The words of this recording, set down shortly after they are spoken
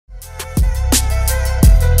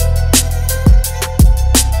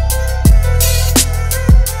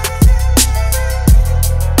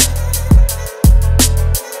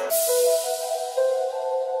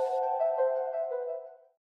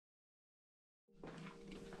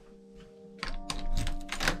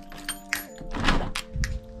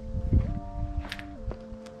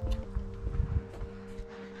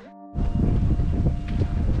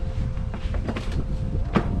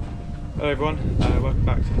Hello everyone, welcome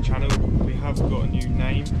back to the channel. We have got a new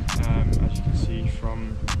name, as you can see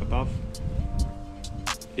from above.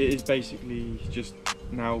 It is basically just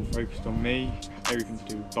now focused on me, everything to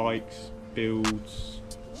do with bikes, builds,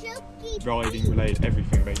 riding related,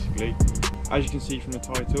 everything basically. As you can see from the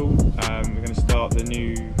title, we're going to start the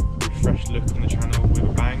new refreshed look on the channel with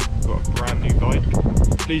a bang. We've got a brand new bike.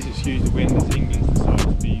 Please excuse the wind as England's decided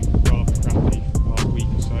to be rather crappy for the past week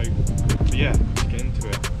or so. But yeah, let's get into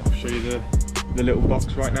it. I'll show you the little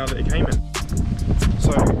box right now that it came in.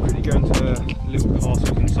 So quickly go into the little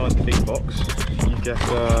parcels inside the big box. You get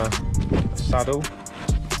a saddle,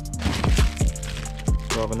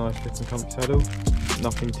 rather nice looking comfy saddle.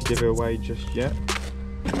 Nothing to give it away just yet.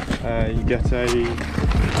 You get a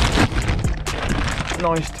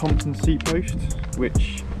nice Thompson seat post,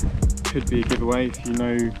 which could be a giveaway if you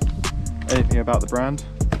know anything about the brand.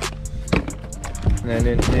 And then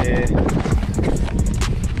in here,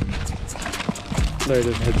 load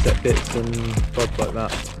of headset bits and bobs like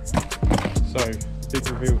that. So, big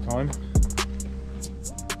reveal time.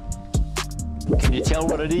 Can you tell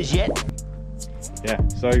what it is yet? Yeah,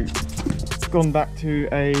 so gone back to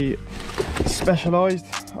a Specialized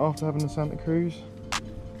after having the Santa Cruz.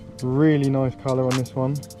 Really nice colour on this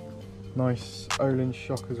one. Nice Olin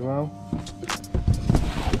shock as well.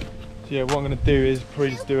 So yeah, what I'm going to do is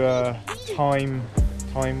probably just do a time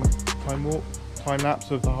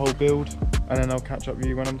lapse of the whole build, and then I'll catch up with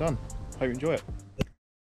you when I'm done. Hope you enjoy it.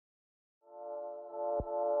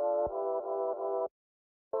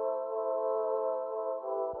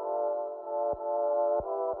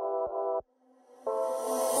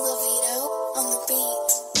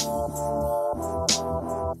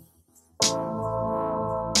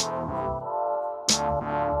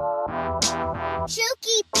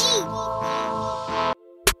 Chooky Beat!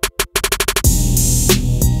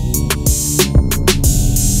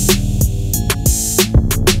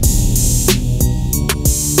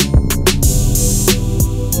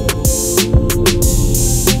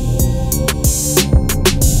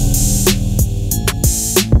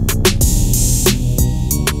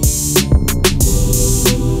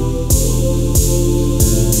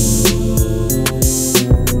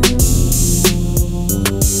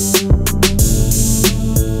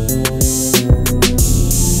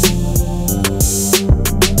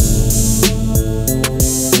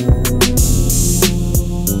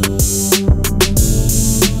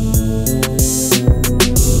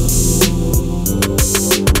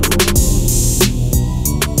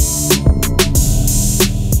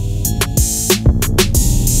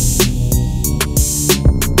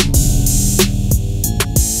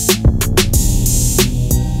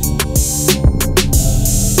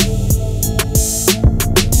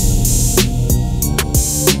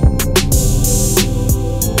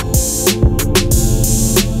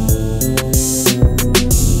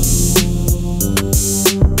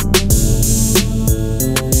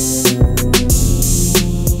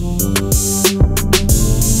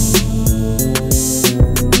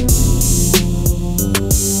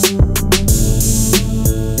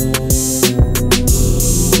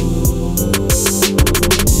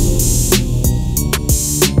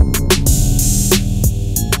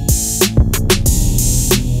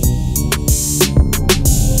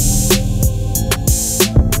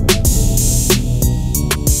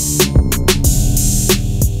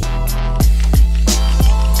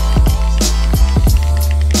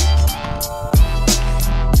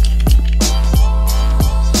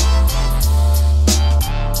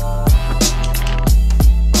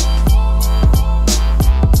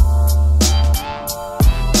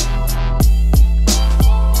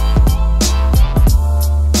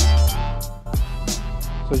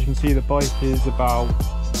 So as you can see, the bike is about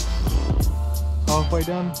halfway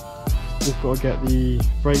done. Just got to get the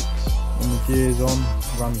brakes and the gears on,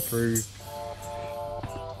 run through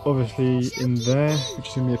obviously in there, which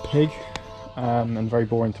is going to be a pig, and very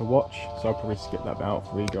boring to watch, so I'll probably skip that bit out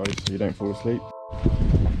for you guys so you don't fall asleep.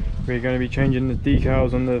 We're going to be changing the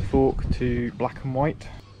decals on the fork to black and white.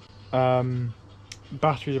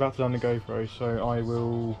 Battery's about to done the GoPro, so I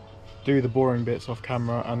will do the boring bits off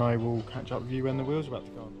camera and I will catch up with you when the wheels are about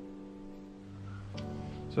to go on.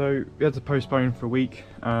 So we had to postpone for a week,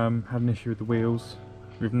 had an issue with the wheels.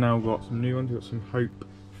 We've now got some new ones. We've got some Hope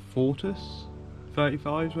Fortis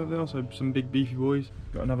 35s, whatever they are, so some big beefy boys.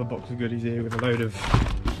 Got another box of goodies here with a load of...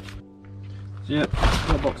 So yeah,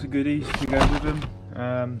 got a box of goodies to go with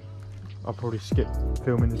them. I'll probably skip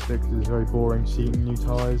filming this bit because it's very boring seeing new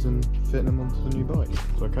tyres and fitting them onto the new bike.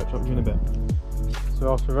 So I'll catch up with you in a bit.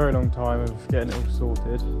 So after a very long time of getting it all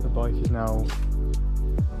sorted, the bike is now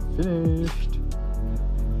finished.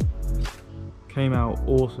 Came out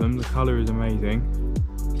awesome, the colour is amazing.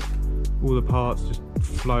 All the parts just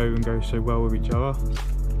flow and go so well with each other.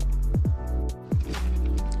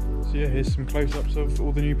 So yeah, here's some close-ups of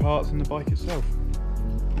all the new parts and the bike itself.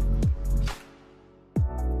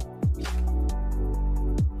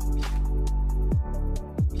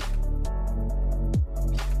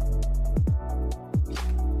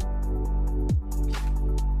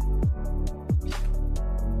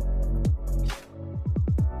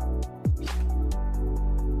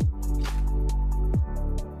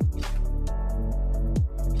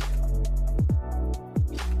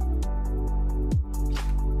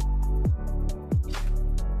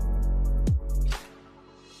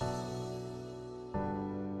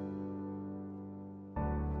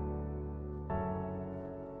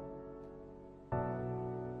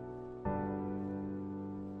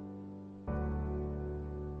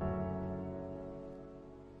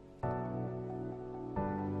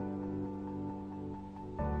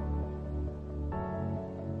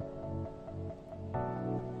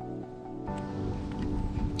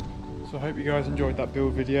 So I hope you guys enjoyed that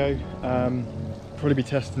build video. Probably be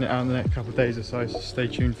testing it out in the next couple of days or so, so stay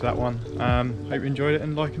tuned for that one. Hope you enjoyed it,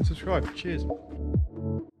 and like and subscribe. Cheers.